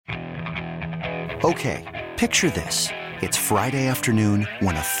Okay, picture this. It's Friday afternoon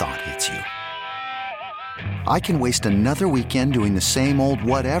when a thought hits you. I can waste another weekend doing the same old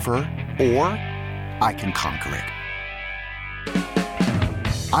whatever, or I can conquer it.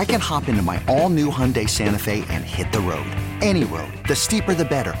 I can hop into my all-new Hyundai Santa Fe and hit the road. Any road. The steeper, the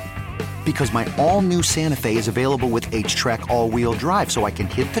better. Because my all-new Santa Fe is available with H-Track all-wheel drive, so I can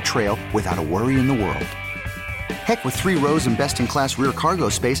hit the trail without a worry in the world. Heck, with 3 rows and best-in-class rear cargo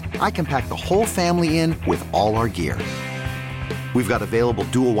space, I can pack the whole family in with all our gear. We've got available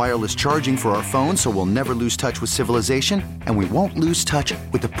dual wireless charging for our phones, so we'll never lose touch with civilization, and we won't lose touch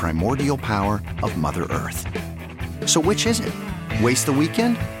with the primordial power of Mother Earth. So which is it? Waste the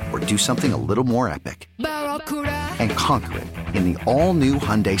weekend or do something a little more epic? And conquer it in the all-new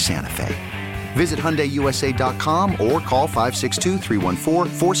Hyundai Santa Fe. Visit HyundaiUSA.com or call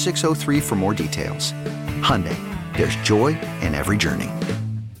 562-314-4603 for more details. Hyundai, there's joy in every journey.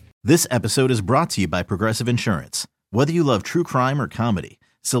 This episode is brought to you by Progressive Insurance. Whether you love true crime or comedy,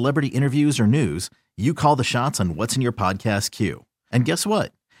 celebrity interviews or news, you call the shots on what's in your podcast queue. And guess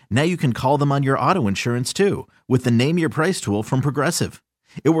what? Now you can call them on your auto insurance too with the Name Your Price tool from Progressive.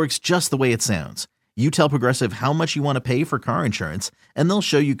 It works just the way it sounds. You tell Progressive how much you want to pay for car insurance, and they'll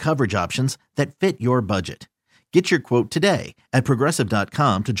show you coverage options that fit your budget. Get your quote today at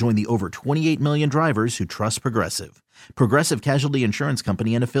Progressive.com to join the over 28 million drivers who trust Progressive. Progressive Casualty Insurance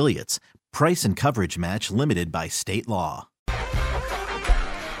Company and Affiliates. Price and coverage match limited by state law.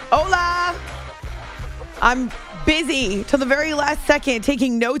 Hola! I'm busy till the very last second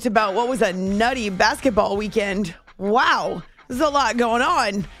taking notes about what was a nutty basketball weekend. Wow, there's a lot going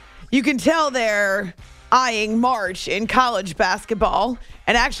on. You can tell they're eyeing March in college basketball.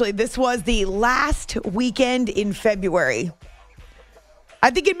 And actually, this was the last weekend in February.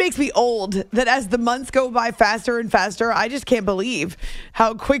 I think it makes me old that as the months go by faster and faster, I just can't believe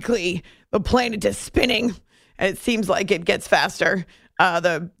how quickly the planet is spinning. And it seems like it gets faster.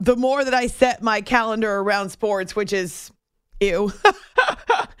 The more that I set my calendar around sports, which is ew,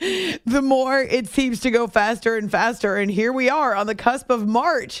 the more it seems to go faster and faster. And here we are on the cusp of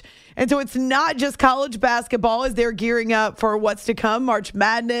March. And so it's not just college basketball as they're gearing up for what's to come, March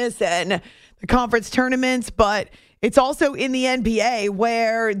Madness and the conference tournaments, but it's also in the NBA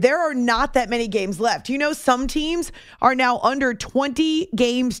where there are not that many games left. You know, some teams are now under 20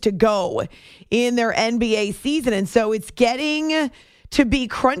 games to go in their NBA season. And so it's getting to be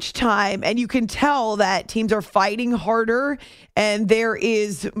crunch time, and you can tell that teams are fighting harder, and there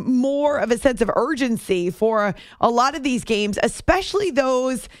is more of a sense of urgency for a lot of these games, especially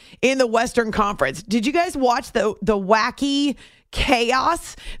those in the Western Conference. Did you guys watch the wacky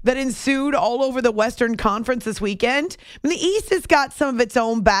chaos that ensued all over the Western Conference this weekend? I mean, the East has got some of its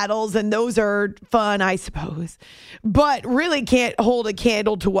own battles, and those are fun, I suppose, but really can't hold a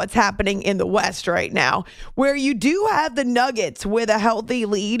candle to what's happening in the West right now, where you do have the Nuggets with a healthy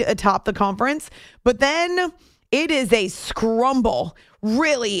lead atop the conference, but then it is a scrumble.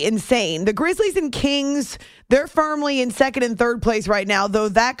 Really insane. The Grizzlies and Kings, they're firmly in second and third place right now, though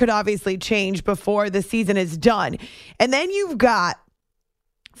that could obviously change before the season is done. And then you've got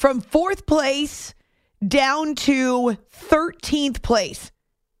from fourth place down to 13th place.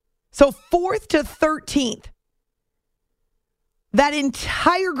 So fourth to 13th. That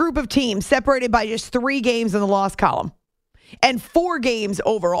entire group of teams separated by just 3 games in the loss column and 4 games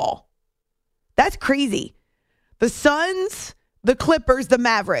overall. That's crazy. The Suns, the Clippers, the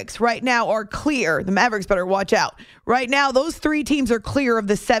Mavericks right now are clear. The Mavericks better watch out. Right now, those 3 teams are clear of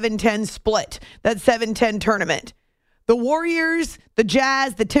the 7-10 split, that 7-10 tournament. The Warriors, the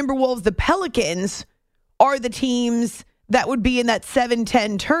Jazz, the Timberwolves, the Pelicans are the teams that would be in that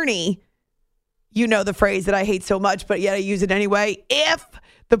 7-10 tourney. You know the phrase that I hate so much, but yet I use it anyway. If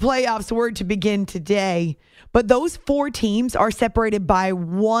the playoffs were to begin today. But those 4 teams are separated by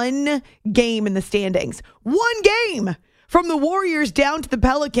 1 game in the standings. 1 game! From the Warriors down to the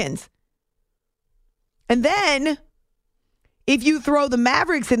Pelicans. And then, if you throw the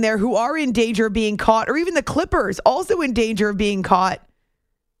Mavericks in there who are in danger of being caught, or even the Clippers also in danger of being caught,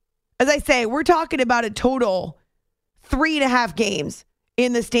 as I say, we're talking about a total 3.5 games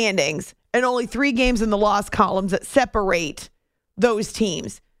in the standings and only 3 games in the loss columns that separate those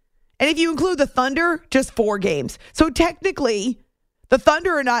teams. And if you include the Thunder, just 4 games. So technically, the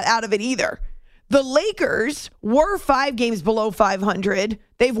Thunder are not out of it either. The Lakers were 5 games below 500.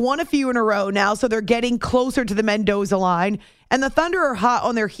 They've won a few in a row now, so they're getting closer to the Mendoza line. And the Thunder are hot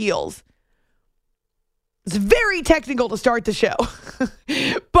on their heels. It's very technical to start the show.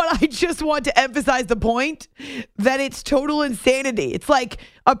 But I just want to emphasize the point that it's total insanity. It's like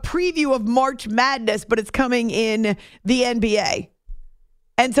a preview of March Madness, but it's coming in the NBA.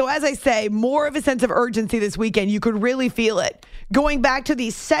 And so, as I say, more of a sense of urgency this weekend. You could really feel it. Going back to the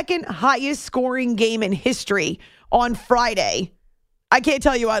second highest scoring game in history on Friday. I can't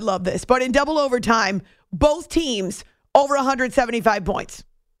tell you I love this, but in double overtime, both teams over 175 points.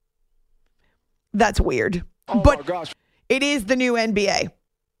 That's weird. But gosh, it is the new NBA.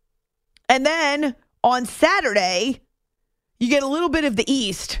 And then on Saturday, you get a little bit of the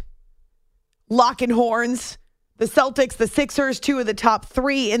East. Locking horns. The Celtics, the Sixers, two of the top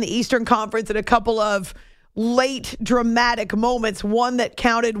three in the Eastern Conference, and a couple of late dramatic moments. One that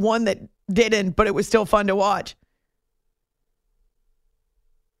counted, one that didn't, but it was still fun to watch.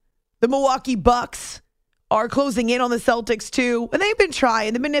 The Milwaukee Bucks are closing in on the Celtics too. And they've been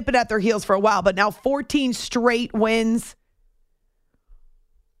trying. They've been nipping at their heels for a while, but now 14 straight wins.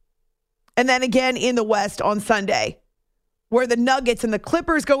 And then again in the West on Sunday, where the Nuggets and the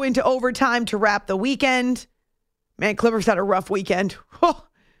Clippers go into overtime to wrap the weekend. Man, Clippers had a rough weekend.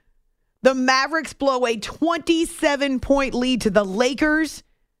 The Mavericks blow a 27-point lead to the Lakers.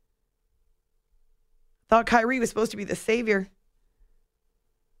 Thought Kyrie was supposed to be the savior.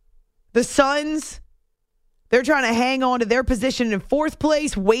 The Suns, they're trying to hang on to their position in fourth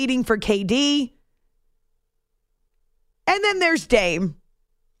place, waiting for KD. And then there's Dame.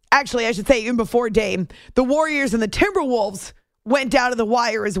 Actually, I should say even before Dame, the Warriors and the Timberwolves went down to the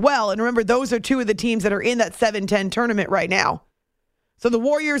wire as well. And remember, those are two of the teams that are in that 7-10 tournament right now. So the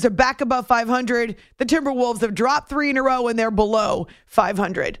Warriors are back above 500. The Timberwolves have dropped 3 in a row and they're below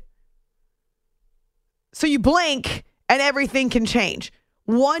 500. So you blink and everything can change.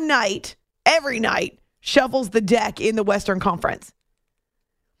 One night, every night, shuffles the deck in the Western Conference.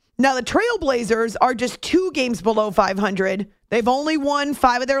 Now, the Trailblazers are just 2 games below 500. They've only won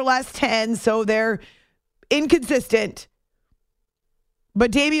 5 of their last 10, so they're inconsistent.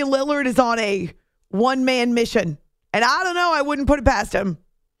 But Damian Lillard is on a one-man mission. And I don't know, I wouldn't put it past him.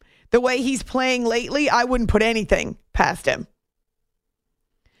 The way he's playing lately, I wouldn't put anything past him.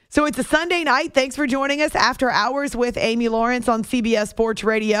 So it's a Sunday night. Thanks for joining us after hours with Amy Lawrence on CBS Sports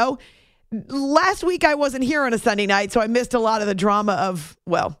Radio. Last week I wasn't here on a Sunday night, so I missed a lot of the drama of,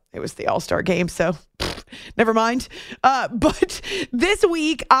 well, it was the All-Star game, so never mind. But this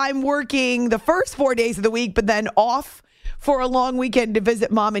week I'm working the first 4 days of the week, but then off for a long weekend to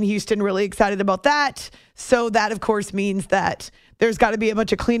visit mom in Houston. Really excited about that. So that, of course, means that there's got to be a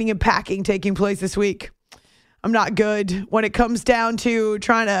bunch of cleaning and packing taking place this week. I'm not good when it comes down to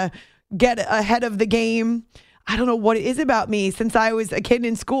trying to get ahead of the game. I don't know what it is about me. Since I was a kid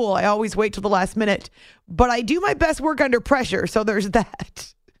in school, I always wait till the last minute. But I do my best work under pressure, so there's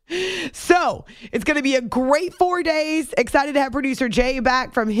that. So it's going to be a great 4 days. Excited to have producer Jay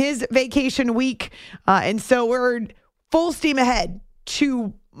back from his vacation week. And so we're full steam ahead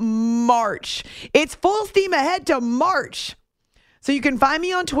to March. It's full steam ahead to March. So you can find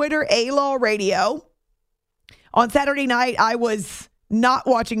me on Twitter, A-Law Radio. On Saturday night, I was not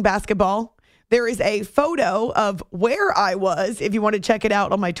watching basketball. There is a photo of where I was. If you want to check it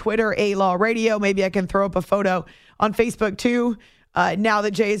out on my Twitter, A-Law Radio. Maybe I can throw up a photo on Facebook too. Now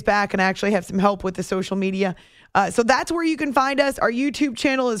that Jay is back and I actually have some help with the social media. So that's where you can find us. Our YouTube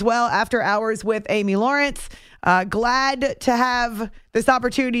channel as well, After Hours with Amy Lawrence. Glad to have this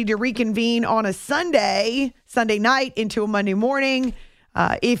opportunity to reconvene on a Sunday night into a Monday morning.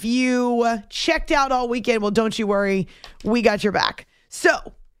 If you checked out all weekend, well, don't you worry. We got your back.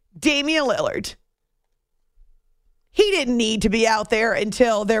 So, Damian Lillard. He didn't need to be out there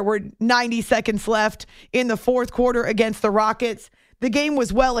until there were 90 seconds left in the fourth quarter against the Rockets. The game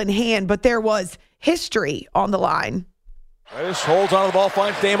was well in hand, but there was history on the line. Reddish holds on to the ball,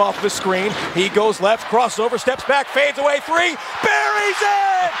 finds Dame off the screen. He goes left, crossover, steps back, fades away, 3, buries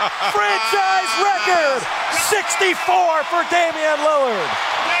it! Franchise record! 64 for Damian Lillard.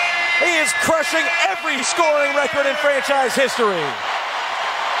 He is crushing every scoring record in franchise history.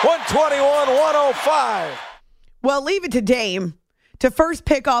 121-105. Well, leave it to Dame to first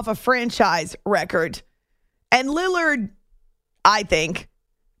pick off a franchise record. And Lillard, I think,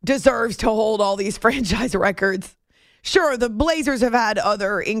 deserves to hold all these franchise records. Sure, the Blazers have had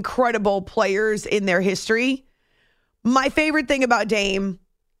other incredible players in their history. My favorite thing about Dame,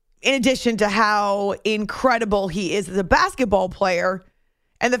 in addition to how incredible he is as a basketball player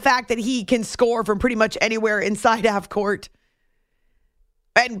and the fact that he can score from pretty much anywhere inside half court.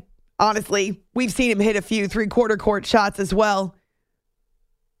 And honestly, we've seen him hit a few three-quarter court shots as well.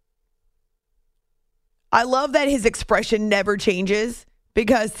 I love that his expression never changes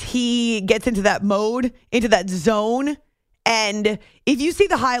because he gets into that mode, into that zone. And if you see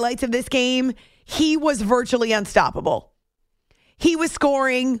the highlights of this game, he was virtually unstoppable. He was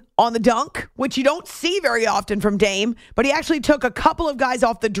scoring on the dunk, which you don't see very often from Dame, but he actually took a couple of guys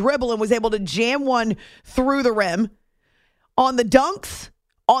off the dribble and was able to jam one through the rim. On the dunks,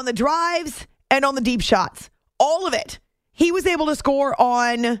 on the drives, and on the deep shots. All of it. He was able to score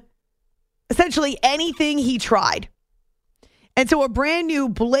on essentially anything he tried. And so a brand new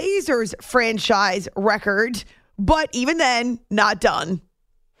Blazers franchise record, but even then, not done.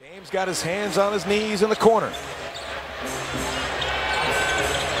 Dame's got his hands on his knees in the corner.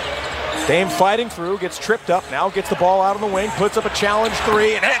 Dame fighting through, gets tripped up, now gets the ball out on the wing, puts up a challenge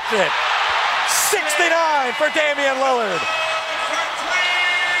three, and hits it. 69 for Damian Lillard.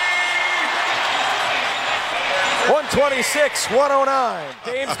 126-109.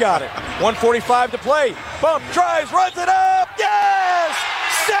 Dame's got it. 1:45 to play. Bump, drives, runs it up. Yes!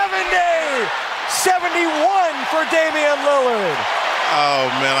 70! 71 for Damian Lillard.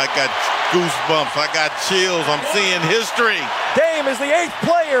 Oh, man, I got goosebumps. I got chills. I'm seeing history. Dame is the 8th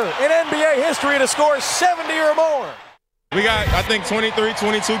player in NBA history to score 70 or more. We got, I think, 23,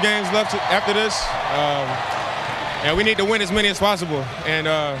 22 games left after this. And we need to win as many as possible. And,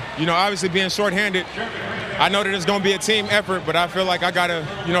 obviously being shorthanded, I know that it's going to be a team effort, but I feel like I got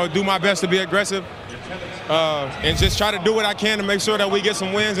to, do my best to be aggressive and just try to do what I can to make sure that we get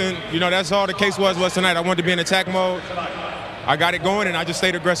some wins. And, that's all the case was tonight. I wanted to be in attack mode. I got it going, and I just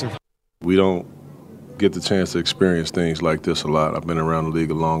stayed aggressive. We don't get the chance to experience things like this a lot. I've been around the league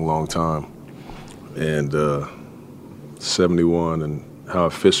a long, long time. And 71 and how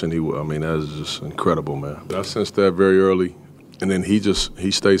efficient he was, that is just incredible, man. I sensed that very early. And then he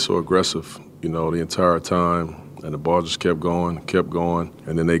stayed so aggressive, the entire time. And the ball just kept going.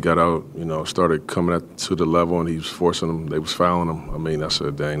 And then they got out, started coming up to the level, and he was forcing them. They was fouling them. I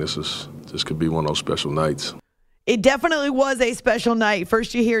said, dang, this could be one of those special nights. It definitely was a special night.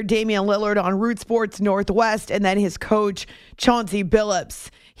 First, you hear Damian Lillard on Root Sports Northwest, and then his coach, Chauncey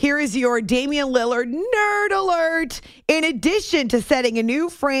Billups. Here is your Damian Lillard nerd alert. In addition to setting a new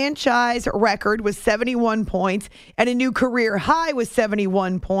franchise record with 71 points and a new career high with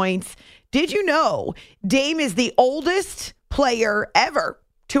 71 points, did you know Dame is the oldest player ever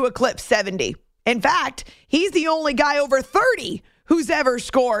to eclipse 70? In fact, he's the only guy over 30 who's ever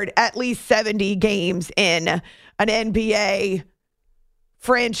scored at least 70 games in an NBA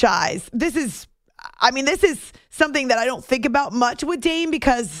franchise. This is something that I don't think about much with Dame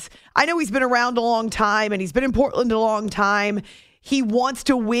because I know he's been around a long time and he's been in Portland a long time. He wants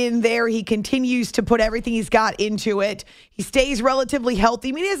to win there. He continues to put everything he's got into it. He stays relatively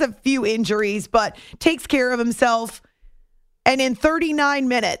healthy. He has a few injuries, but takes care of himself. And in 39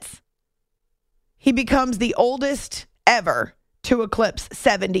 minutes, he becomes the oldest ever to eclipse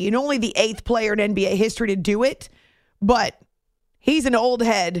 70 and only the 8th player in NBA history to do it. But he's an old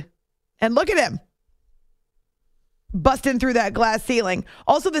head. And look at him. Busting through that glass ceiling.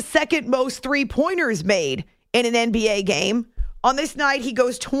 Also the second most three-pointers made in an NBA game. On this night, he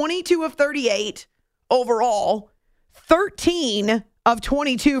goes 22 of 38 overall, 13 of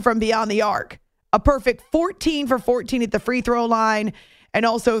 22 from beyond the arc. A perfect 14 for 14 at the free throw line, and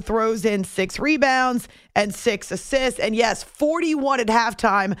also throws in 6 rebounds and 6 assists. And yes, 41 at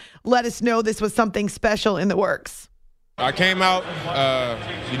halftime let us know this was something special in the works. I came out,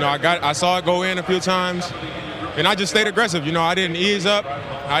 I saw it go in a few times, and I just stayed aggressive. I didn't ease up.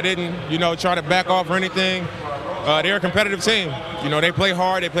 I didn't, try to back off or anything. They're a competitive team. They play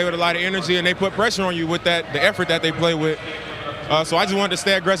hard, they play with a lot of energy, and they put pressure on you with the effort that they play with. So I just wanted to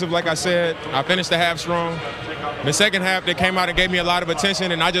stay aggressive, like I said. I finished the half strong. The second half, they came out and gave me a lot of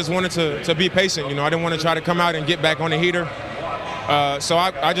attention, and I just wanted to be patient. I didn't want to try to come out and get back on the heater. So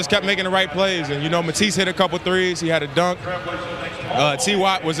I just kept making the right plays. And, Matisse hit a couple threes. He had a dunk.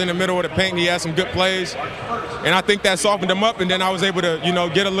 T-Watt was in the middle of the paint. He had some good plays. And I think that softened him up, and then I was able to,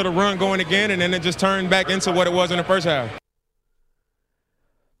 get a little run going again, and then it just turned back into what it was in the first half.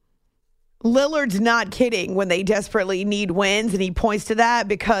 Lillard's not kidding when they desperately need wins, and he points to that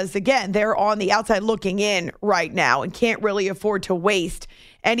because, again, they're on the outside looking in right now and can't really afford to waste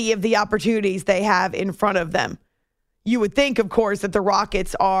any of the opportunities they have in front of them. You would think, of course, that the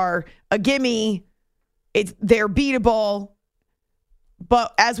Rockets are a gimme. They're beatable.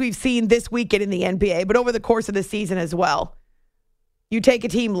 But as we've seen this weekend in the NBA, but over the course of the season as well, you take a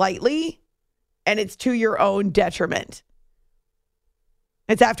team lightly, and it's to your own detriment.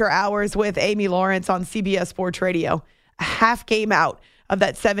 It's After Hours with Amy Lawrence on CBS Sports Radio, a half game out of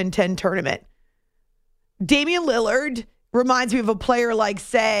that 7-10 tournament. Damian Lillard reminds me of a player like,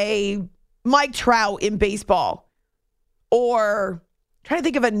 say, Mike Trout in baseball. Or I'm trying to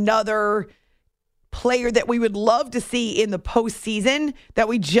think of another player that we would love to see in the postseason that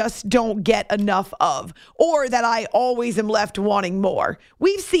we just don't get enough of, or that I always am left wanting more.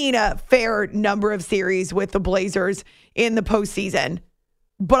 We've seen a fair number of series with the Blazers in the postseason,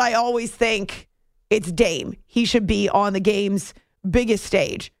 but I always think it's Dame. He should be on the game's biggest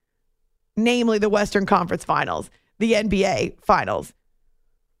stage, namely the Western Conference Finals, the NBA Finals.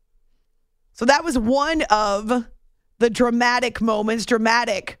 So that was one of the dramatic moments,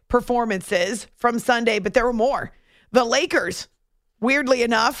 dramatic performances from Sunday, but there were more. The Lakers, weirdly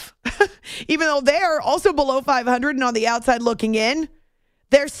enough, even though they're also below 500 and on the outside looking in,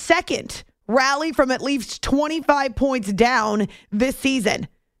 their second rally from at least 25 points down this season.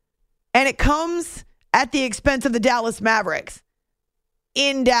 And it comes at the expense of the Dallas Mavericks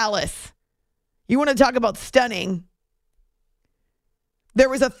in Dallas. You want to talk about stunning? There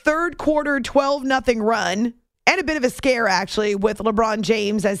was a third quarter 12-0 run and a bit of a scare, actually, with LeBron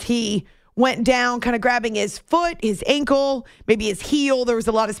James as he went down, kind of grabbing his foot, his ankle, maybe his heel. There was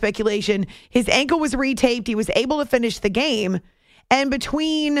a lot of speculation. His ankle was retaped. He was able to finish the game. And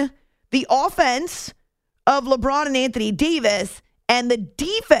between the offense of LeBron and Anthony Davis and the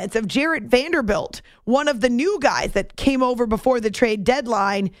defense of Jarrett Vanderbilt, one of the new guys that came over before the trade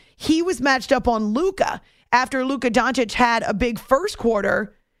deadline, he was matched up on Luka. After Luka Doncic had a big first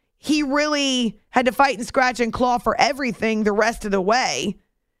quarter, he really had to fight and scratch and claw for everything the rest of the way.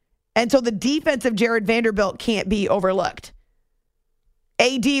 And so the defense of Jarrett Vanderbilt can't be overlooked.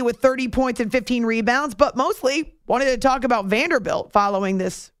 AD with 30 points and 15 rebounds, but mostly wanted to talk about Vanderbilt following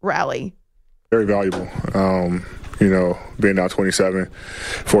this rally. Very valuable. Being down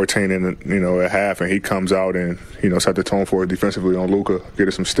 27-14 in, at half, and he comes out and, set the tone for it defensively on Luka, getting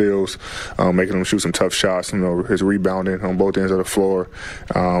some steals, making him shoot some tough shots, his rebounding on both ends of the floor.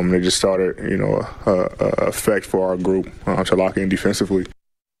 They just started, a effect for our group to lock in defensively.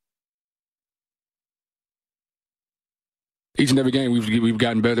 Each and every game, we've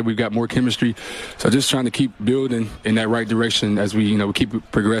gotten better. We've got more chemistry. So just trying to keep building in that right direction as we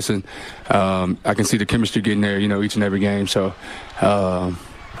keep progressing. I can see the chemistry getting there, each and every game. So,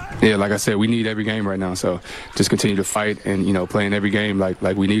 like I said, we need every game right now. So just continue to fight and, playing every game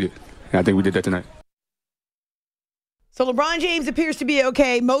like we need it. And I think we did that tonight. So LeBron James appears to be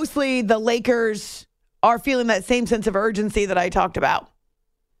okay. Mostly the Lakers are feeling that same sense of urgency that I talked about.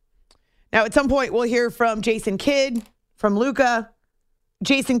 Now, at some point, we'll hear from Jason Kidd, from Luka.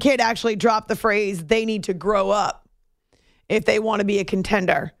 Jason Kidd actually dropped the phrase, they need to grow up if they want to be a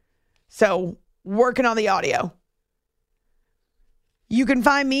contender. So, working on the audio. You can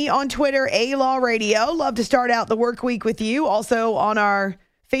find me on Twitter, A-Law Radio. Love to start out the work week with you. Also on our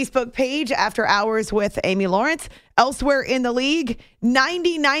Facebook page, After Hours with Amy Lawrence. Elsewhere in the league,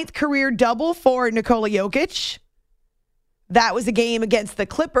 99th career double for Nikola Jokic. That was a game against the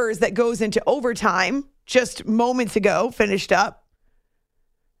Clippers that goes into overtime. Just moments ago, finished up.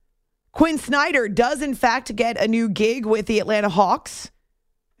 Quinn Snyder does, in fact, get a new gig with the Atlanta Hawks.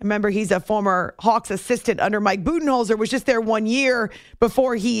 Remember, he's a former Hawks assistant under Mike Budenholzer, was just there 1 year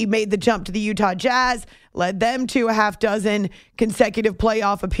before he made the jump to the Utah Jazz, led them to a half dozen consecutive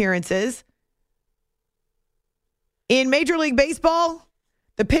playoff appearances. In Major League Baseball,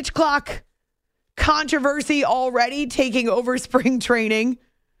 the pitch clock controversy already taking over spring training.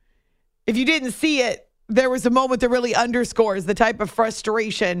 If you didn't see it, there was a moment that really underscores the type of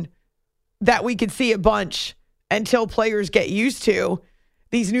frustration that we could see a bunch until players get used to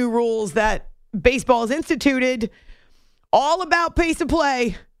these new rules that baseball has instituted, all about pace of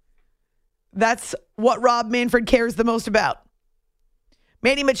play. That's what Rob Manfred cares the most about.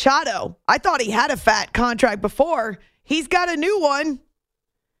 Manny Machado, I thought he had a fat contract before. He's got a new one.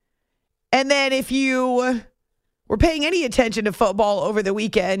 And then if you were paying any attention to football over the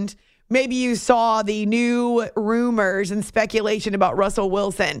weekend, maybe you saw the new rumors and speculation about Russell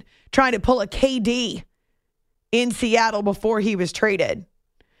Wilson trying to pull a KD in Seattle before he was traded.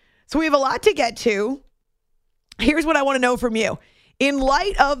 So we have a lot to get to. Here's what I want to know from you. In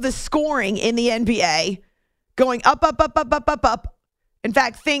light of the scoring in the NBA, going up, up. In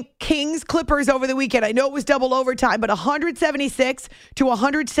fact, think Kings Clippers over the weekend. I know it was double overtime, but 176 to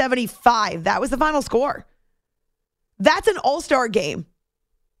 175. That was the final score. That's an all-star game.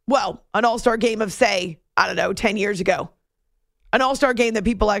 Well, an all-star game of, say, 10 years ago. An all-star game that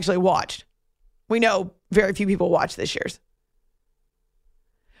people actually watched. We know very few people watched this year's.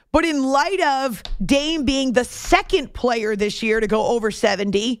 But in light of Dame being the second player this year to go over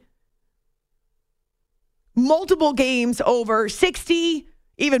 70, multiple games over 60,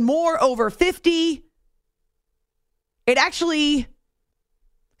 even more over 50, it actually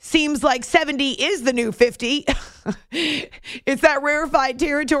seems like 70 is the new 50. It's that rarefied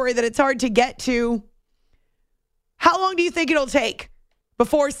territory that it's hard to get to. How long do you think it'll take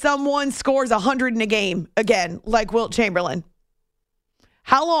before someone scores 100 in a game again, like Wilt Chamberlain?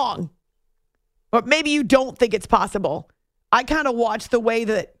 How long? Or maybe you don't think it's possible. I kind of watch the way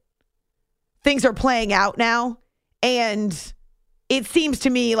that things are playing out now, and it seems to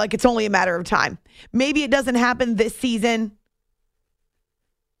me like it's only a matter of time. Maybe it doesn't happen this season,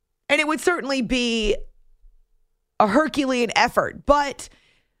 and it would certainly be a Herculean effort, but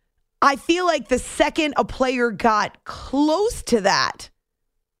I feel like the second a player got close to that,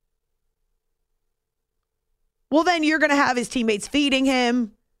 well, then you're going to have his teammates feeding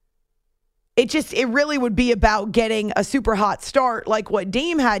him. It really would be about getting a super hot start like what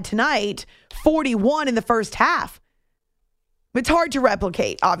Dame had tonight, 41 in the first half. It's hard to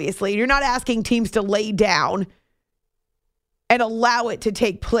replicate, obviously. You're not asking teams to lay down and allow it to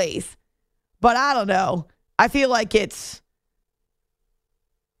take place. But I don't know. I feel like it's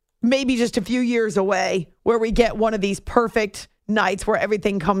maybe just a few years away where we get one of these perfect nights where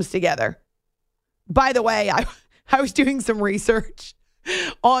everything comes together. By the way, I was doing some research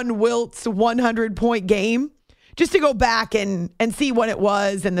on Wilt's 100-point game just to go back and see what it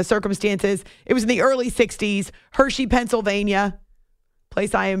was and the circumstances. It was in the early 60s, Hershey, Pennsylvania,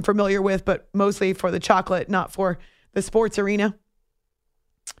 place I am familiar with, but mostly for the chocolate, not for the sports arena.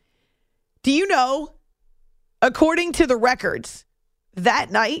 Do you know, according to the records,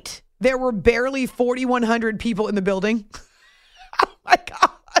 that night there were barely 4,100 people in the building? Oh my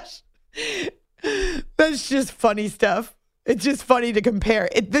gosh. That's just funny stuff. It's just funny to compare.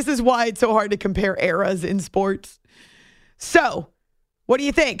 This is why it's so hard to compare eras in sports. So, what do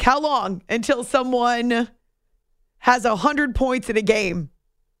you think? How long until someone has 100 points in a game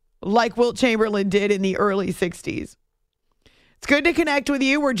like Wilt Chamberlain did in the early 60s? It's good to connect with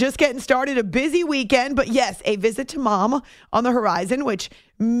you. We're just getting started. A busy weekend, but yes, a visit to mom on the horizon, which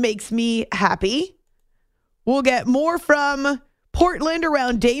makes me happy. We'll get more from Portland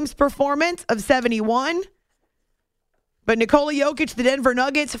around Dame's performance of 71. But Nikola Jokic, the Denver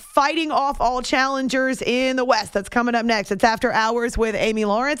Nuggets, fighting off all challengers in the West. That's coming up next. It's After Hours with Amy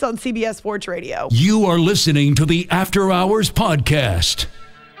Lawrence on CBS Sports Radio. You are listening to the After Hours podcast.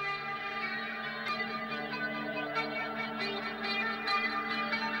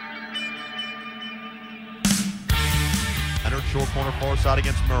 Leonard short corner far side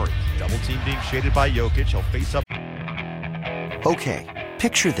against Murray. Double team being shaded by Jokic. He'll face up. Okay,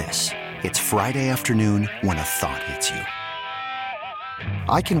 picture this. It's Friday afternoon when a thought hits you.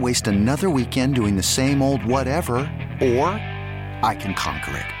 I can waste another weekend doing the same old whatever, or I can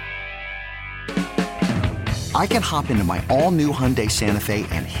conquer it. I can hop into my all-new Hyundai Santa Fe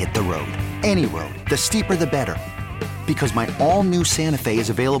and hit the road. Any road. The steeper, the better. Because my all-new Santa Fe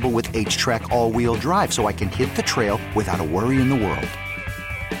is available with H-Track all-wheel drive, so I can hit the trail without a worry in the world.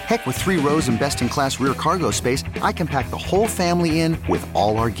 Heck, with 3 rows and best-in-class rear cargo space, I can pack the whole family in with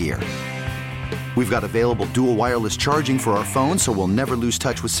all our gear. We've got available dual wireless charging for our phones, so we'll never lose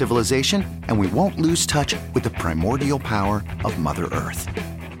touch with civilization, and we won't lose touch with the primordial power of Mother Earth.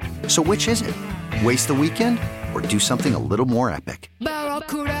 So which is it? Waste the weekend or do something a little more epic?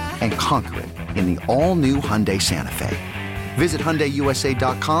 And conquer it in the all-new Hyundai Santa Fe. Visit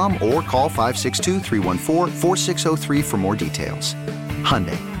HyundaiUSA.com or call 562-314-4603 for more details.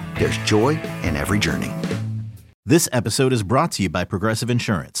 Hyundai, there's joy in every journey. This episode is brought to you by Progressive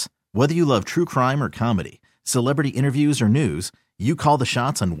Insurance. Whether you love true crime or comedy, celebrity interviews or news, you call the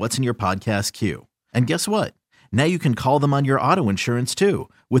shots on what's in your podcast queue. And guess what? Now you can call them on your auto insurance too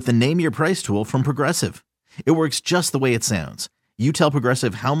with the Name Your Price tool from Progressive. It works just the way it sounds. You tell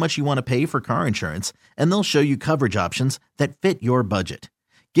Progressive how much you want to pay for car insurance, and they'll show you coverage options that fit your budget.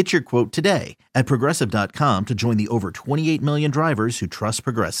 Get your quote today at Progressive.com to join the over 28 million drivers who trust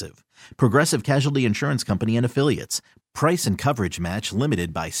Progressive. Progressive Casualty Insurance Company and Affiliates. Price and coverage match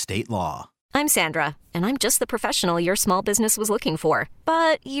limited by state law. I'm Sandra, and I'm just the professional your small business was looking for.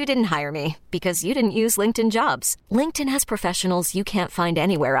 But you didn't hire me because you didn't use LinkedIn Jobs. LinkedIn has professionals you can't find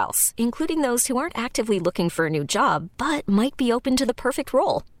anywhere else, including those who aren't actively looking for a new job, but might be open to the perfect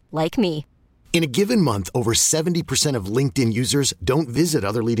role, like me. In a given month, over 70% of LinkedIn users don't visit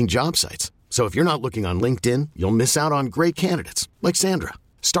other leading job sites. So if you're not looking on LinkedIn, you'll miss out on great candidates like Sandra.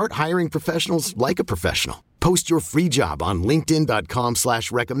 Start hiring professionals like a professional. Post your free job on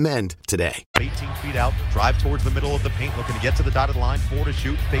linkedin.com/recommend today. 18 feet out, drive towards the middle of the paint, looking to get to the dotted line, 4 to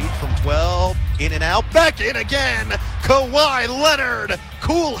shoot, fade from 12, in and out, back in again. Kawhi Leonard,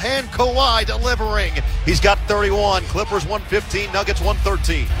 cool hand Kawhi delivering. He's got 31. Clippers 115, Nuggets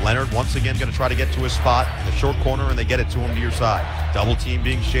 113. Leonard once again going to try to get to his spot in the short corner, and they get it to him near side. Double team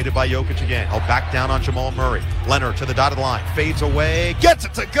being shaded by Jokic again. He'll back down on Jamal Murray. Leonard to the dotted line. Fades away. Gets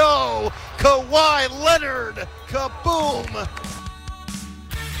it to go. Kawhi Leonard. Kaboom.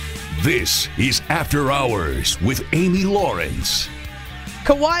 This is After Hours with Amy Lawrence.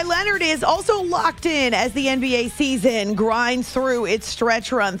 Kawhi Leonard is also locked in as the NBA season grinds through its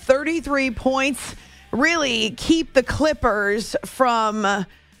stretch run. 33 points really keep the Clippers from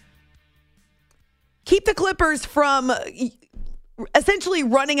essentially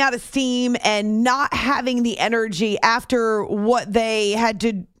running out of steam and not having the energy after what they had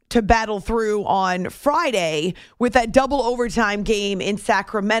to battle through on Friday with that double overtime game in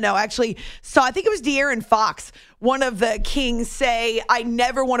Sacramento. Actually, I think it was De'Aaron Fox, one of the Kings, say, I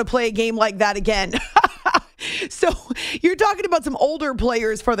never want to play a game like that again. So you're talking about some older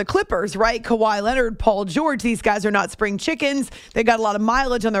players for the Clippers, right? Kawhi Leonard, Paul George, these guys are not spring chickens. They got a lot of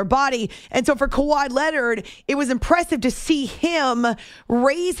mileage on their body. And so for Kawhi Leonard, it was impressive to see him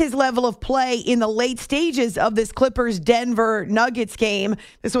raise his level of play in the late stages of this Clippers-Denver Nuggets game.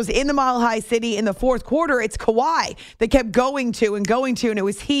 This was in the Mile High City in the fourth quarter. It's Kawhi that kept going to, and it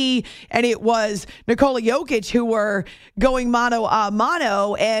was he and it was Nikola Jokic who were going mano a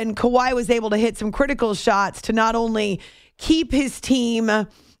mano, and Kawhi was able to hit some critical shots to not only keep his team in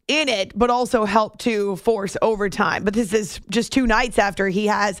it, but also help to force overtime. But this is just 2 nights after he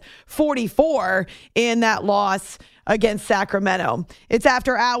has 44 in that loss against Sacramento. It's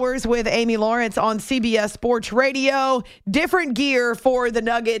After Hours with Amy Lawrence on CBS Sports Radio. Different gear for the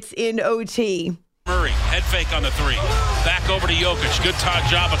Nuggets in OT. Murray, head fake on the 3. Back over to Jokic. Good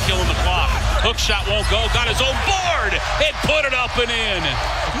job of killing the clock. Hook shot won't go. Got his own board and put it up and in.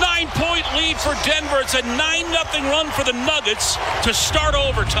 9-point lead for Denver. It's a 9-0 run for the Nuggets to start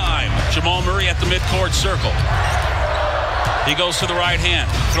overtime. Jamal Murray at the midcourt circle. He goes to the right hand.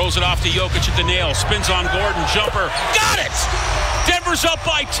 Throws it off to Jokic at the nail. Spins on Gordon. Jumper. Got it! Denver's up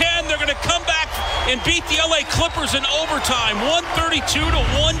by 10. They're going to come back and beat the LA Clippers in overtime.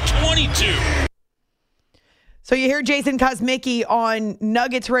 132-122. So you hear Jason Kosmicki on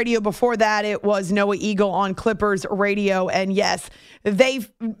Nuggets radio. Before that, it was Noah Eagle on Clippers radio. And yes, they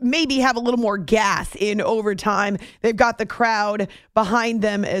maybe have a little more gas in overtime. They've got the crowd behind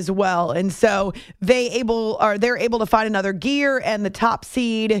them as well. And so they're able to find another gear, and the top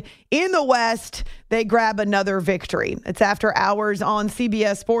seed in the West, they grab another victory. It's After Hours on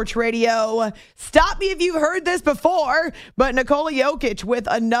CBS Sports Radio. Stop me if you've heard this before, but Nikola Jokic with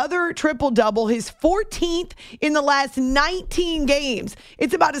another triple-double, his 14th in the last 19 games.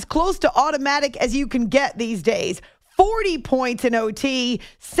 It's about as close to automatic as you can get these days. 40 points in OT,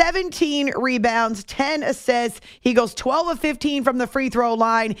 17 rebounds, 10 assists. He goes 12 of 15 from the free throw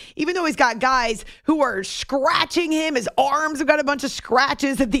line, even though he's got guys who are scratching him. His arms have got a bunch of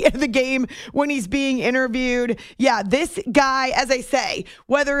scratches at the end of the game when he's being interviewed. Yeah, this guy, as I say,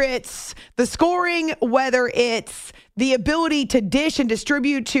 whether it's the scoring, whether it's the ability to dish and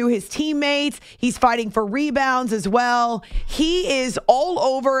distribute to his teammates, he's fighting for rebounds as well. He is all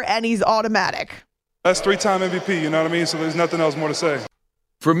over, and he's automatic. That's 3-time MVP, you know what I mean? So there's nothing else more to say.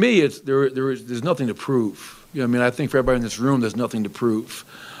 For me, there's nothing to prove. You know what I mean? I think for everybody in this room, there's nothing to prove.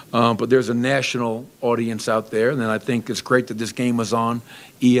 But there's a national audience out there, and then I think it's great that this game was on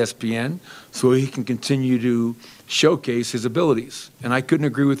ESPN so he can continue to showcase his abilities. And I couldn't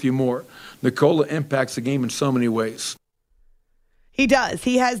agree with you more. Nikola impacts the game in so many ways. He does.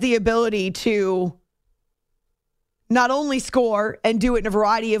 He has the ability to not only score and do it in a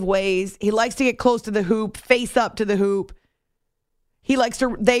variety of ways. He likes to get close to the hoop, face up to the hoop.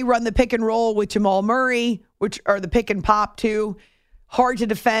 They run the pick and roll with Jamal Murray, or the pick and pop too. Hard to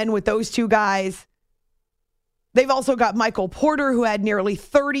defend with those two guys. They've also got Michael Porter, who had nearly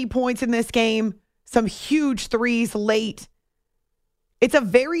 30 points in this game. Some huge threes late. It's a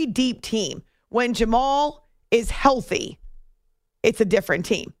very deep team. When Jamal is healthy, it's a different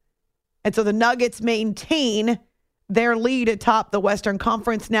team. And so the Nuggets maintain their lead atop the Western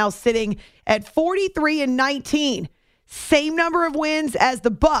Conference, now sitting at 43-19. Same number of wins as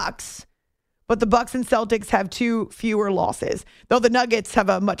the Bucks, but the Bucks and Celtics have 2 fewer losses, though the Nuggets have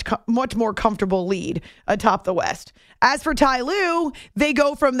a much more comfortable lead atop the West. As for Ty Lue, they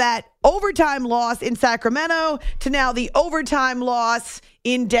go from that overtime loss in Sacramento to now the overtime loss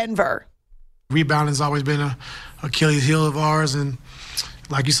in Denver. Rebounding has always been an Achilles heel of ours, and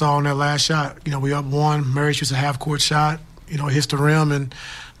like you saw on that last shot, we up 1. Murray shoots a half-court shot, hits the rim, and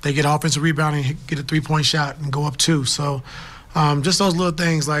they get offensive rebound and get a 3-point shot and go up 2. So Just those little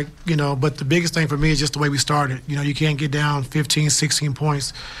things but the biggest thing for me is just the way we started. You can't get down 15, 16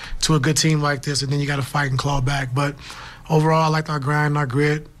 points to a good team like this, and then you got to fight and claw back. But overall, I liked our grind and our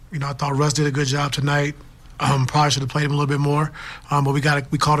grit. I thought Russ did a good job tonight. Probably should have played him a little bit more. But we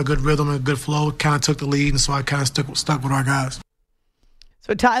caught a good rhythm and a good flow, kind of took the lead, and so I kind of stuck with our guys.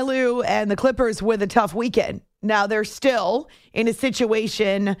 So Ty Lue and the Clippers with a tough weekend. Now they're still in a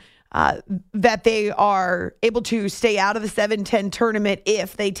situation that they are able to stay out of the 7-10 tournament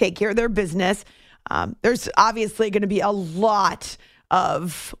if they take care of their business. There's obviously going to be a lot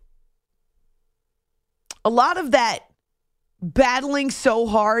of that battling so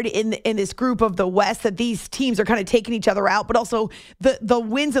hard in this group of the West that these teams are kind of taking each other out, but also the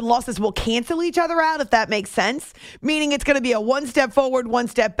wins and losses will cancel each other out, if that makes sense. Meaning it's going to be a 1 step forward, 1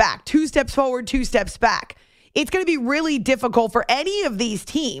 step back, 2 steps forward, 2 steps back. It's going to be really difficult for any of these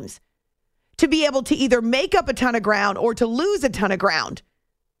teams to be able to either make up a ton of ground or to lose a ton of ground.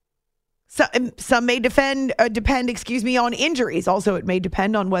 Some may depend on injuries. Also, it may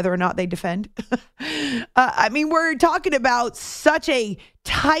depend on whether or not they defend. We're talking about such a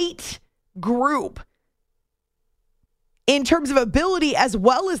tight group in terms of ability as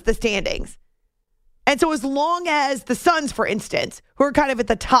well as the standings. And so as long as the Suns, for instance, who are kind of at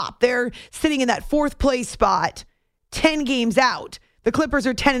the top, they're sitting in that 4th place spot, 10 games out. The Clippers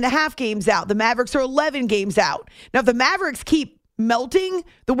are 10.5 games out. The Mavericks are 11 games out. Now, if the Mavericks keep melting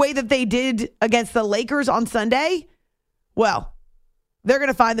the way that they did against the Lakers on Sunday, well, they're going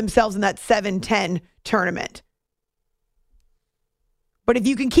to find themselves in that 7-10 tournament. But if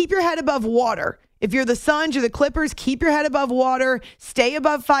you can keep your head above water, if you're the Suns or the Clippers, keep your head above water, stay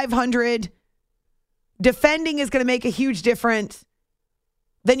above 500, defending is going to make a huge difference,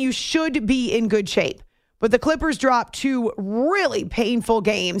 then you should be in good shape. But the Clippers dropped 2 really painful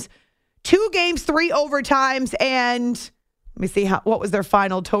games, 2 games, 3 overtimes, and let me see what was their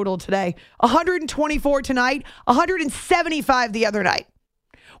final total today. 124 tonight, 175 the other night.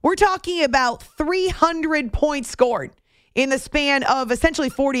 We're talking about 300 points scored in the span of essentially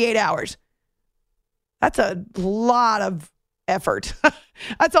 48 hours. That's a lot of effort.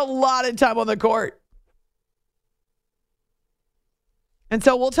 That's a lot of time on the court. And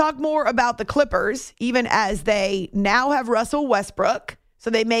so we'll talk more about the Clippers, even as they now have Russell Westbrook. So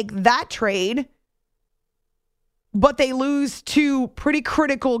they make that trade, but they lose 2 pretty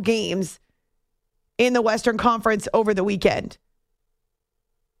critical games in the Western Conference over the weekend.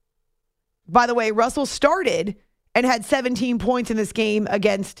 By the way, Russell started and had 17 points in this game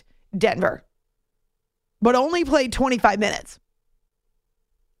against Denver, but only played 25 minutes.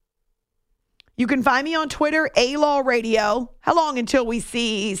 You can find me on Twitter, A-Law Radio. How long until we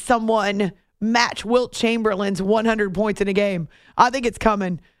see someone match Wilt Chamberlain's 100 points in a game? I think it's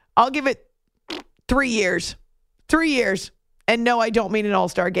coming. I'll give it 3 years. 3 years. And no, I don't mean an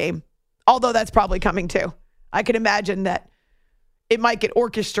all-star game. Although that's probably coming too. I can imagine that it might get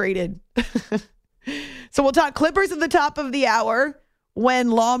orchestrated. So we'll talk Clippers at the top of the hour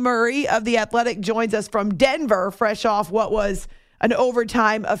when Law Murray of The Athletic joins us from Denver, fresh off what was an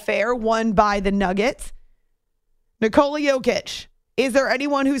overtime affair won by the Nuggets. Nikola Jokic. Is there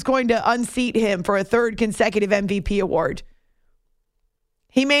anyone who's going to unseat him for a 3rd consecutive MVP award?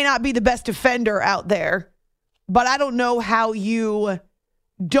 He may not be the best defender out there, but I don't know how you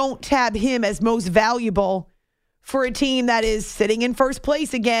don't tab him as most valuable for a team that is sitting in first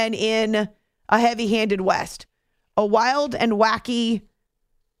place again in a heavy-handed West. A wild and wacky,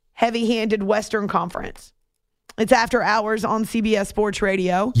 heavy-handed Western Conference. It's After Hours on CBS Sports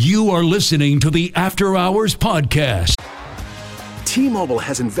Radio. You are listening to the After Hours podcast. T-Mobile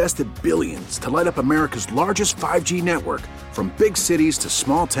has invested billions to light up America's largest 5G network, from big cities to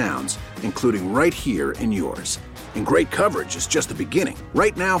small towns, including right here in yours. And great coverage is just the beginning.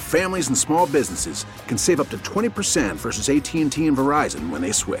 Right now, families and small businesses can save up to 20% versus AT&T and Verizon when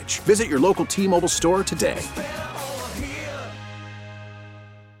they switch. Visit your local T-Mobile store today.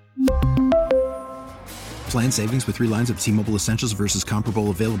 Plan savings with 3 lines of T-Mobile Essentials versus comparable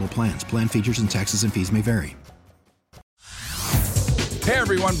available plans. Plan features and taxes and fees may vary. Hey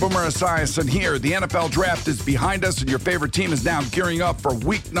everyone, Boomer Esiason here. The NFL Draft is behind us and your favorite team is now gearing up for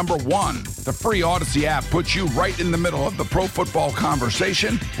week number 1. The free Odyssey app puts you right in the middle of the pro football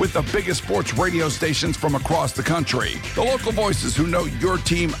conversation with the biggest sports radio stations from across the country. The local voices who know your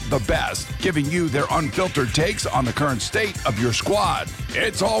team the best, giving you their unfiltered takes on the current state of your squad.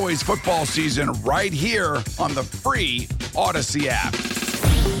 It's always football season right here on the free Odyssey app.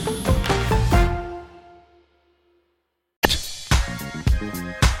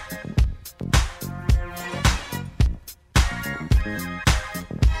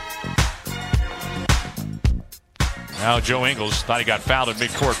 Now Joe Ingles thought he got fouled at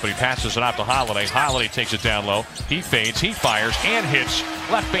midcourt, but he passes it out to Holiday. Holiday takes it down low. He fades, he fires, and hits.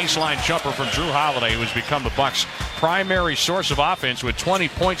 Left baseline jumper from Drew Holiday, who has become the Bucks' primary source of offense with 20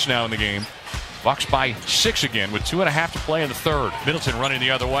 points now in the game. Bucks by 6 again with 2.5 to play in the third. Middleton running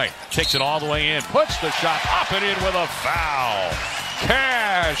the other way. Takes it all the way in. Puts the shot up and in with a foul.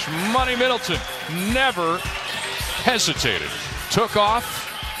 Cash Money Middleton never hesitated. Took off,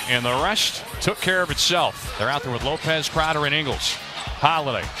 and the rest took care of itself. They're out there with Lopez, Crowder, and Ingles.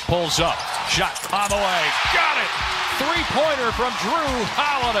 Holiday pulls up. Shot on the way. Got it! Three-pointer from Drew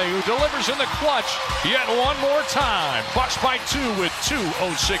Holiday, who delivers in the clutch yet one more time. Bucks by 2 with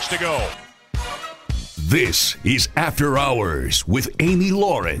 2:06 to go. This is After Hours with Amy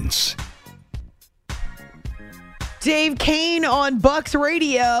Lawrence. Dave Kane on Bucks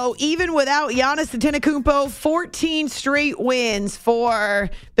Radio. Even without Giannis Antetokounmpo, 14 straight wins for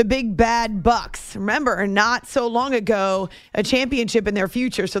the big bad Bucks. Remember, not so long ago, a championship in their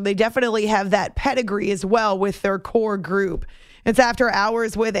future, so they definitely have that pedigree as well with their core group. It's After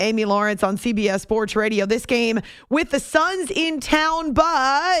Hours with Amy Lawrence on CBS Sports Radio. This game with the Suns in town,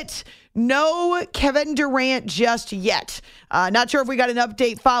 but no Kevin Durant just yet. Not sure if we got an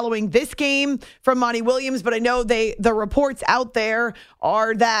update following this game from Monty Williams, but I know the reports out there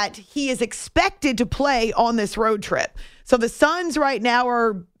are that he is expected to play on this road trip. So the Suns right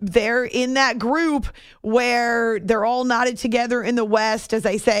now they're in that group where they're all knotted together in the West. As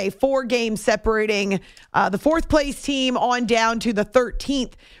I say, 4 games separating the 4th place team on down to the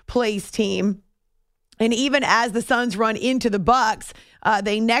 13th place team. And even as the Suns run into the Bucks,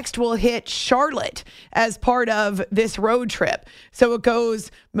 they next will hit Charlotte as part of this road trip. So it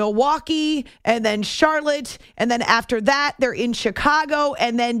goes Milwaukee and then Charlotte. And then after that, they're in Chicago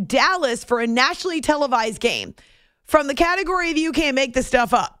and then Dallas for a nationally televised game. From the category of you can't make this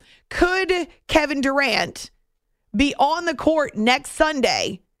stuff up, could Kevin Durant be on the court next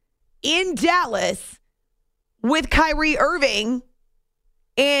Sunday in Dallas with Kyrie Irving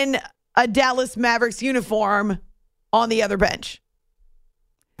in a Dallas Mavericks uniform on the other bench?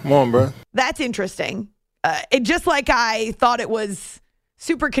 Come on, bro. That's interesting. It just like I thought it was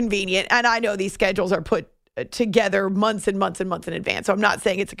super convenient, and I know these schedules are put together months and months and months in advance, so I'm not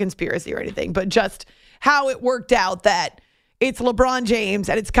saying it's a conspiracy or anything, but just how it worked out that it's LeBron James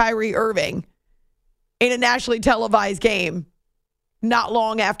and it's Kyrie Irving in a nationally televised game not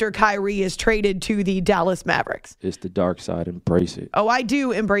long after Kyrie is traded to the Dallas Mavericks. It's the dark side. Embrace it. Oh, I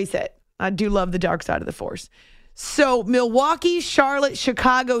do embrace it. I do love the dark side of the force. So Milwaukee, Charlotte,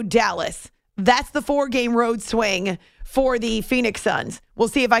 Chicago, Dallas. That's the 4-game road swing for the Phoenix Suns. We'll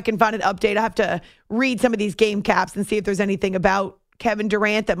see if I can find an update. I have to read some of these game caps and see if there's anything about Kevin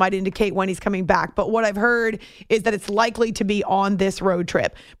Durant that might indicate when he's coming back. But what I've heard is that it's likely to be on this road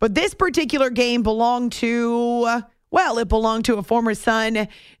trip. But this particular game belonged to, it belonged to a former Sun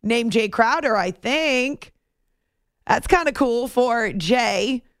named Jay Crowder, I think. That's kind of cool for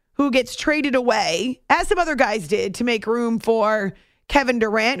Jay, who gets traded away, as some other guys did, to make room for Kevin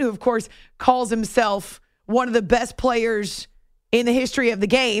Durant, who, of course, calls himself one of the best players in the history of the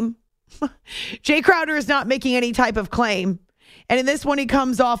game. Jay Crowder is not making any type of claim. And in this one, he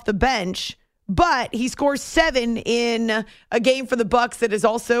comes off the bench, but he scores 7 in a game for the Bucks that is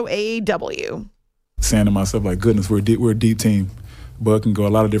also a W. Saying to myself, like, goodness, we're a deep team. Buck can go a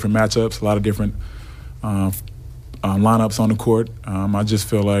lot of different matchups, a lot of different lineups on the court. I just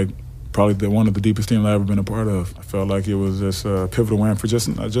feel like probably one of the deepest teams I've ever been a part of. I felt like it was just a pivotal win for just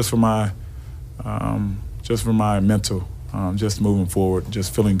for my mental, just moving forward,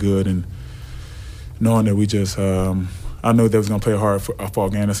 just feeling good and knowing that we just. I knew they was going to play a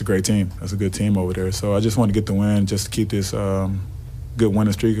hard-fought game. That's a great team. That's a good team over there. So I just wanted to get the win, just to keep this good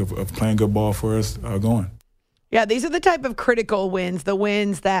winning streak of playing good ball for us going. Yeah, these are the type of critical wins, the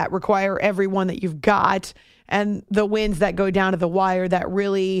wins that require everyone that you've got, and the wins that go down to the wire that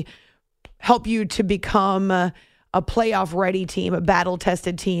really help you to become a playoff-ready team, a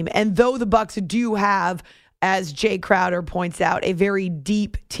battle-tested team. And though the Bucks do have, as Jay Crowder points out, a very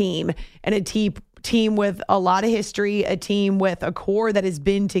deep team and a team with a lot of history, a team with a core that has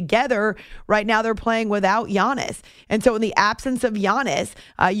been together. Right now they're playing without Giannis. And so in the absence of Giannis,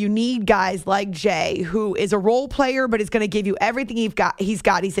 you need guys like Jay, who is a role player, but is going to give you everything he's got.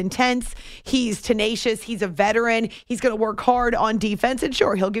 He's intense. He's tenacious. He's a veteran. He's going to work hard on defense. And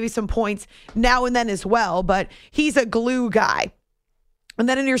sure, he'll give you some points now and then as well, but he's a glue guy. And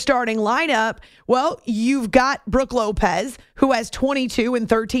then in your starting lineup, you've got Brook Lopez, who has 22 and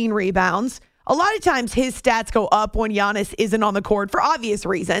 13 rebounds. A lot of times his stats go up when Giannis isn't on the court for obvious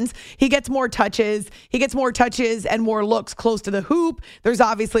reasons. He gets more touches. He gets more touches and more looks close to the hoop. There's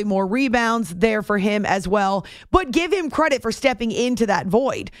obviously more rebounds there for him as well. But give him credit for stepping into that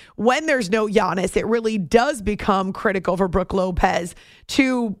void. When there's no Giannis, it really does become critical for Brook Lopez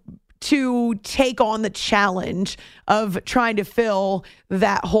to take on the challenge of trying to fill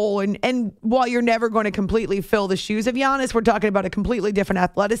that hole. And while you're never going to completely fill the shoes of Giannis, we're talking about a completely different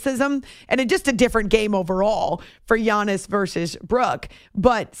athleticism and just a different game overall for Giannis versus Brook.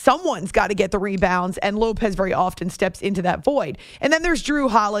 But someone's got to get the rebounds, and Lopez very often steps into that void. And then there's Jrue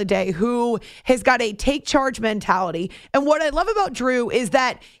Holiday, who has got a take charge mentality. And what I love about Jrue is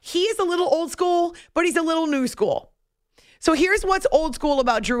that he is a little old school, but he's a little new school. So here's what's old school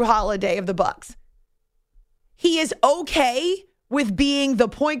about Jrue Holiday of the Bucks. He is okay with being the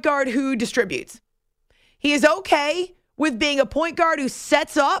point guard who distributes. He is okay with being a point guard who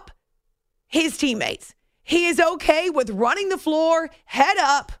sets up his teammates. He is okay with running the floor, head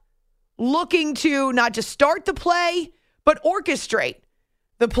up, looking to not just start the play, but orchestrate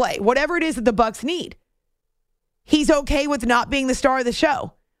the play, whatever it is that the Bucks need. He's okay with not being the star of the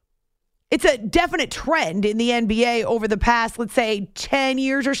show. It's a definite trend in the NBA over the past, let's say, 10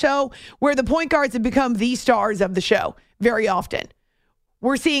 years or so, where the point guards have become the stars of the show very often.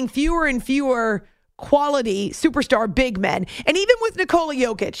 We're seeing fewer and fewer quality superstar big men. And even with Nikola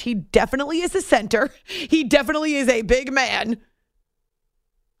Jokic, he definitely is a center. He definitely is a big man.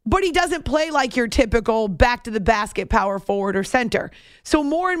 But he doesn't play like your typical back-to-the-basket power forward or center. So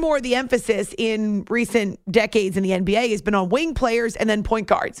more and more the emphasis in recent decades in the NBA has been on wing players and then point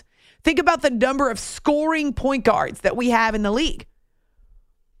guards. Think about the number of scoring point guards that we have in the league.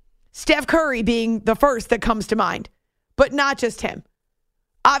 Steph Curry being the first that comes to mind, but not just him.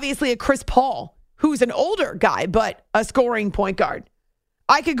 Obviously a Chris Paul, who's an older guy, but a scoring point guard.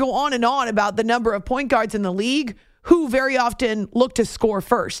 I could go on and on about the number of point guards in the league who very often look to score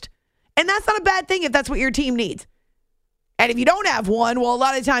first. And that's not a bad thing if that's what your team needs. And if you don't have one, well, a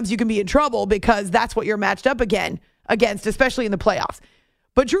lot of times you can be in trouble because that's what you're matched up against, especially in the playoffs.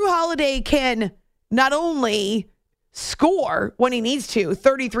 But Jrue Holiday can not only score when he needs to,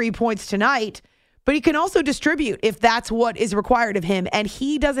 33 points tonight, but he can also distribute if that's what is required of him, and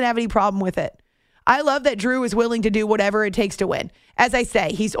he doesn't have any problem with it. I love that Jrue is willing to do whatever it takes to win. As I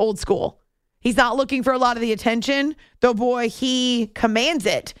say, he's old school. He's not looking for a lot of the attention, though, boy, he commands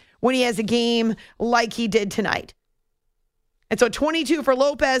it when he has a game like he did tonight. And so 22 for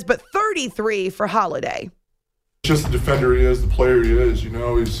Lopez, but 33 for Holiday. Just the defender he is, the player he is. You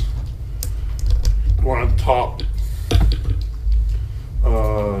know, he's one of the top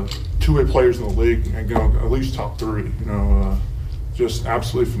two-way players in the league, and at least top three. You know, just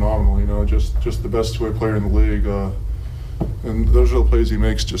absolutely phenomenal. You know, just the best two-way player in the league. And those are the plays he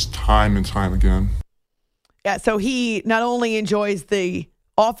makes just time and time again. Yeah, so he not only enjoys the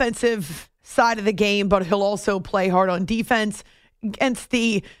offensive side of the game, but he'll also play hard on defense against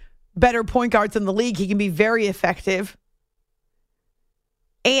the better point guards in the league. He can be very effective.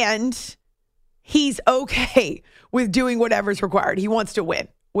 And he's okay with doing whatever's required. He wants to win,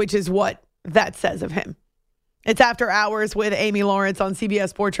 which is what that says of him. It's After Hours with Amy Lawrence on CBS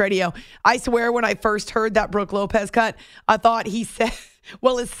Sports Radio. I swear when I first heard that Brook Lopez cut, I thought he said,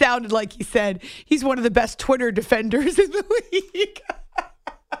 well, it sounded like he said he's one of the best Twitter defenders in the league.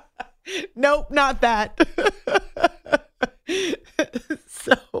 Nope, not that.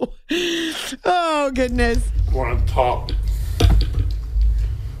 So, oh, goodness. One of the top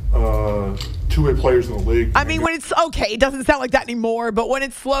two-way players in the league. I mean, when it's okay, it doesn't sound like that anymore, but when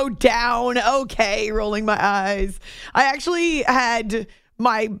it's slowed down, okay, rolling my eyes. I actually had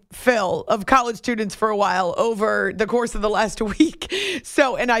my fill of college students for a while over the course of the last week.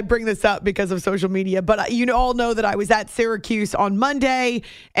 So, and I bring this up because of social media, but you all know that I was at Syracuse on Monday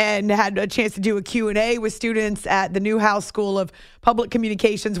and had a chance to do a Q&A with students at the Newhouse School of Public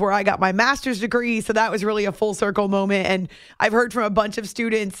Communications where I got my master's degree. So that was really a full circle moment. And I've heard from a bunch of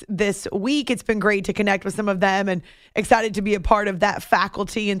students this week. It's been great to connect with some of them and excited to be a part of that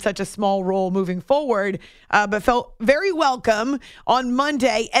faculty in such a small role moving forward. But felt very welcome on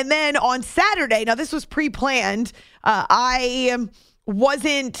Monday. And then on Saturday, now this was pre-planned. I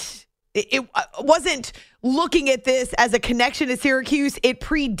wasn't looking at this as a connection to Syracuse. It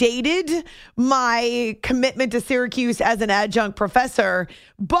predated my commitment to Syracuse as an adjunct professor,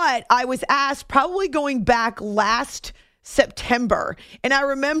 but I was asked probably going back last September. And I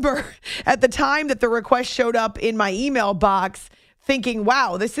remember at the time that the request showed up in my email box thinking,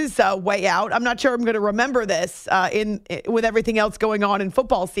 wow, this is way out. I'm not sure I'm going to remember this with everything else going on in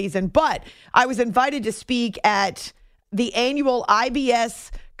football season. But I was invited to speak at the annual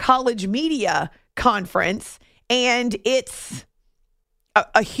IBS College Media Conference, and it's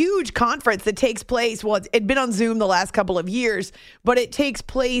a huge conference that takes place. Well, it'd been on Zoom the last couple of years, but it takes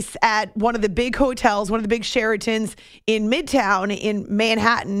place at one of the big hotels, one of the big Sheratons in Midtown in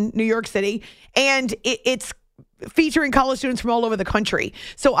Manhattan, New York City, and it's featuring college students from all over the country.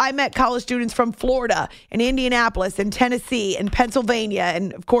 So I met college students from Florida and Indianapolis and Tennessee and Pennsylvania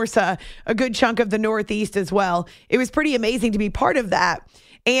and, of course, a good chunk of the Northeast as well. It was pretty amazing to be part of that.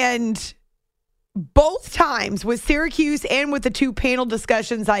 And both times with Syracuse and with the 2 panel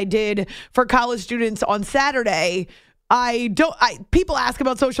discussions I did for college students on Saturday, people ask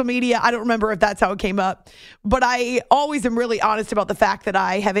about social media. I don't remember if that's how it came up, but I always am really honest about the fact that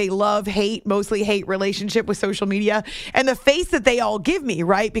I have a love-hate, mostly hate relationship with social media and the face that they all give me,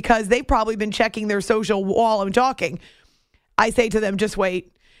 right? Because they've probably been checking their social while I'm talking. I say to them, just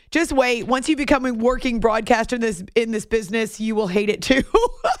wait. Just wait. Once you become a working broadcaster in this business, you will hate it too.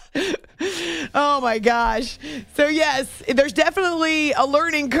 Oh my gosh. So yes, there's definitely a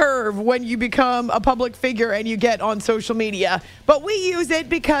learning curve when you become a public figure and you get on social media. But we use it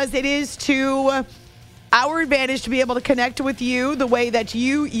because it is to our advantage to be able to connect with you the way that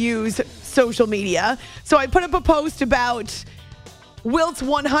you use social media. So I put up a post about Wilt's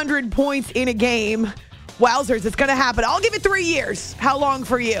 100 points in a game. Wowzers, it's going to happen. I'll give it 3 years. How long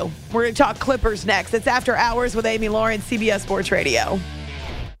for you? We're going to talk Clippers next. It's After Hours with Amy Lawrence, CBS Sports Radio.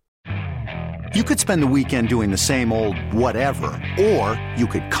 You could spend the weekend doing the same old whatever, or you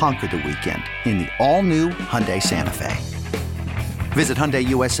could conquer the weekend in the all-new Hyundai Santa Fe. Visit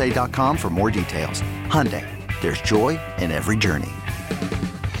HyundaiUSA.com for more details. Hyundai, there's joy in every journey.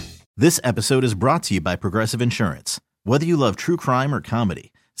 This episode is brought to you by Progressive Insurance. Whether you love true crime or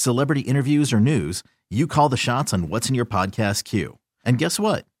comedy, celebrity interviews or news, you call the shots on what's in your podcast queue. And guess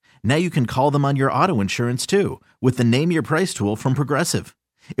what? Now you can call them on your auto insurance too with the Name Your Price tool from Progressive.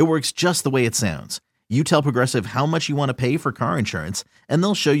 It works just the way it sounds. You tell Progressive how much you want to pay for car insurance, and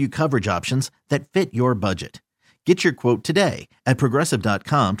they'll show you coverage options that fit your budget. Get your quote today at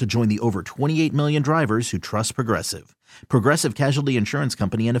Progressive.com to join the over 28 million drivers who trust Progressive. Progressive Casualty Insurance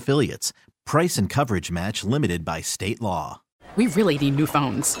Company and Affiliates. Price and coverage match limited by state law. We really need new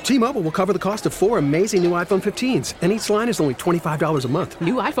phones. T-Mobile will cover the cost of 4 amazing new iPhone 15s, and each line is only $25 a month.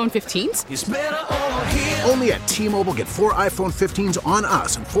 New iPhone 15s? It's better over here. Only at T-Mobile, get 4 iPhone 15s on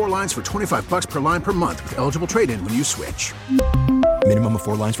us and 4 lines for $25 per line per month with eligible trade-in when you switch. Minimum of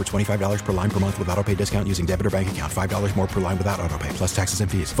 4 lines for $25 per line per month with autopay discount using debit or bank account. $5 more per line without autopay, plus taxes and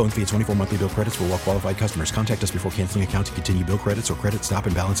fees. Phone fee at 24 monthly bill credits for well-qualified customers. Contact us before canceling account to continue bill credits or credit stop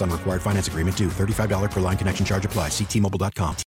and balance on required finance agreement due. $35 per line connection charge applies. See T-Mobile.com.